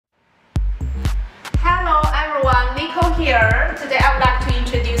Nicole here. Today I would like to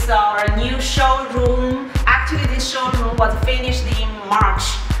introduce our new showroom. Actually, this showroom was finished in March.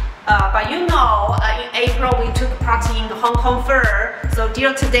 But in April we took part in the Hong Kong fair. So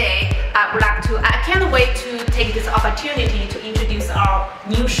dear today, I can't wait to take this opportunity to introduce our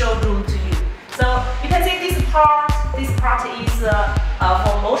new showroom to you. So you can see this part is for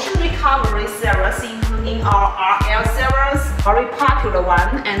motion recovery servers, including our RL servers, very popular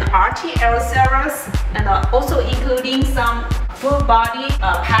one, and RTL servers, and also including some full body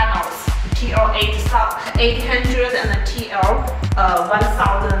panels, TL800 and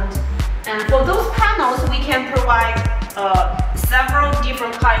TL1000. And for those panels, we can provide several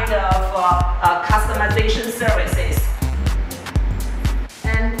different kinds of customization services.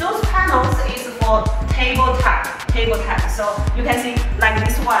 And those panels is for tabletop. So you can see like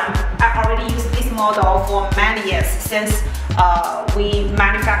this one, I already used this model for many years since we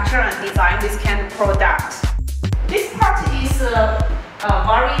manufacture and design this kind of product. This part is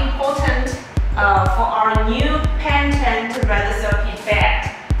very important for our new patent radiotherapy bed.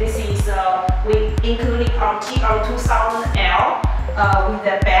 This is we including our TL2000L with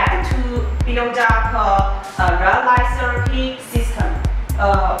the bed to build up a radiotherapy system.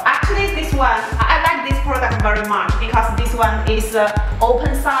 Actually, this one, I like this product very much because this one is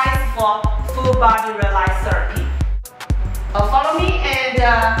open size for full body radiotherapy. Follow me, and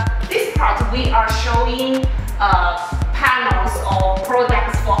this part we are showing panels or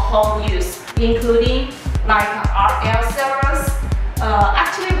products for home use, including like RL servers.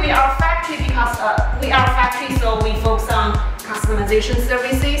 Actually, we are a factory so we focus on customization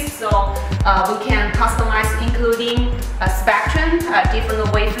services. So we can customize, including a spectrum, different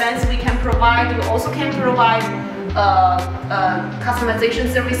wavelengths we can provide. We also can provide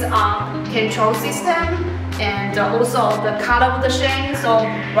customization service on control system and also the color of the shade. So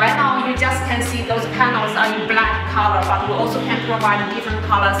right now you just can see those panels are in black color, but we also can provide different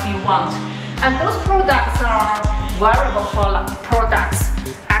colors you want. And those products are wearable products.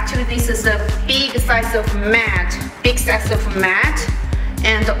 Actually, this is a big size of mat,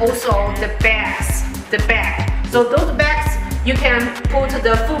 and also the bag. So those bags, you can put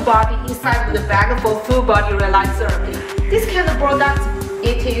the full body inside of the bag for full body radiotherapy. This kind of product,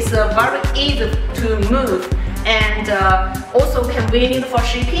 it is very easy to move and also convenient for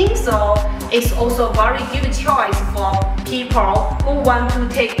shipping. So it's also a very good choice for people who want to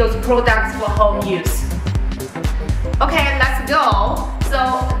take those products for home use. Okay, let's go. So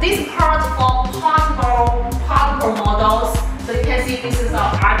this part for portable models. So you can see this is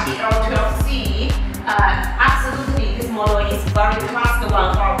our RTL12C. Absolutely, this model is very fast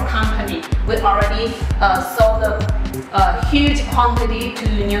one for our company. We already sold a huge quantity to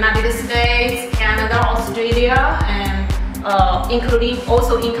the United States, Canada, Australia, and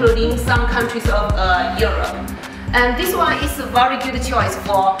including some countries of Europe. And this one is a very good choice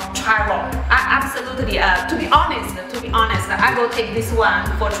for travel. Absolutely, to be honest, I will take this one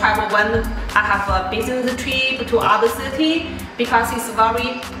for travel when I have a business trip to other city because it's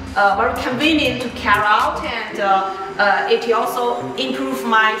very convenient to carry out, and it also improves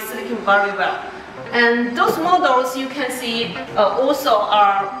my sleeping very well. And those models you can see also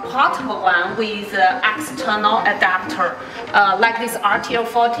are portable one with external adapter, like this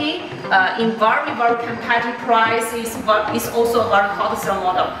RTL40 in very competitive price is also a very hot sale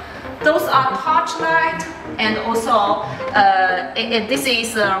model. Those are torchlight, and also this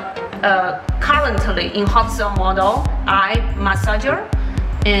is currently in hot sale model eye massager,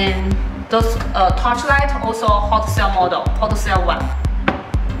 and those torchlight also hot sale model, hot sale one.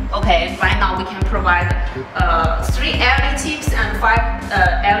 Okay, right now we can provide 3 LED chips and 5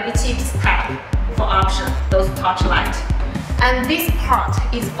 LED chips type for option, those torchlight. And this part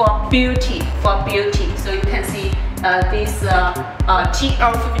is for beauty. So you can see this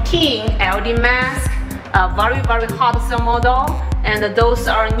TL15 LED mask, very hot sale model, and those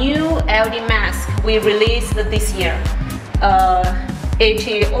are new LED masks we released this year.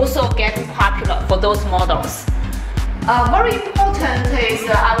 It also getting popular for those models. Very important is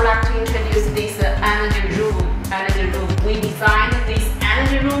I would like to introduce this energy room. We designed this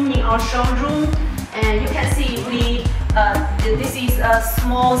energy room in our showroom, and you can see this is a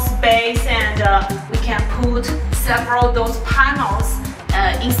small space, and we can put several of those panels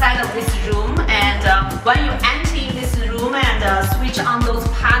inside of this room. And when you enter in this room and switch on those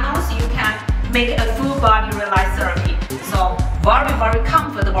panels, you can make a full body radiotherapy. So very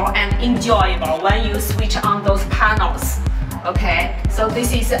comfortable and enjoyable when you switch on those panels. Okay, so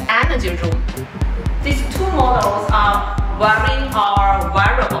this is the energy room. These 2 models are wearing our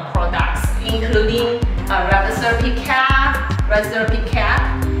wearable products, including a radiotherapy cap,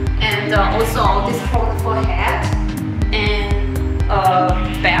 and also this product for head,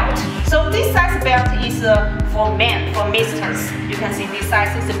 for men, for misters. You can see this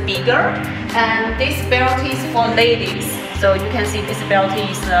size is bigger, and this belt is for ladies. So you can see this belt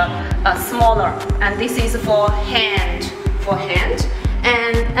is smaller, and this is for hand,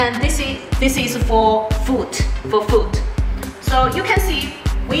 and this is for foot, So you can see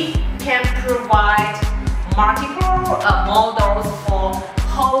we can provide multiple models for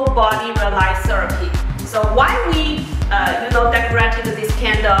whole body red light therapy. So why we decorated this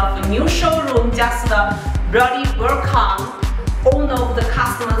kind of new showroom, just really welcome all of the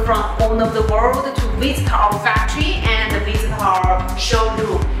customers from all over the world to visit our factory and visit our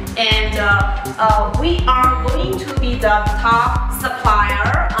showroom. And we are going to be the top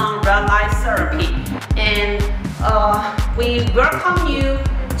supplier on red light therapy. And we welcome you,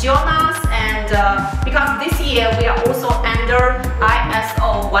 join us, and because this year we are also under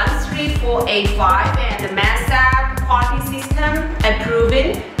ISO 13485 and MASAB quality system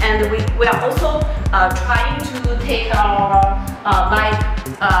approving, and we are also trying to take our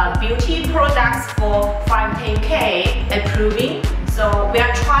beauty products for 510K approving. So we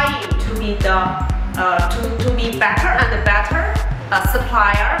are trying to be to be better and better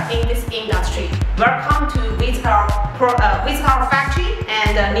supplier in this industry. Welcome to visit our factory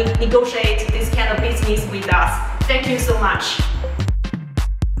and negotiate this kind of business with us. Thank you so much.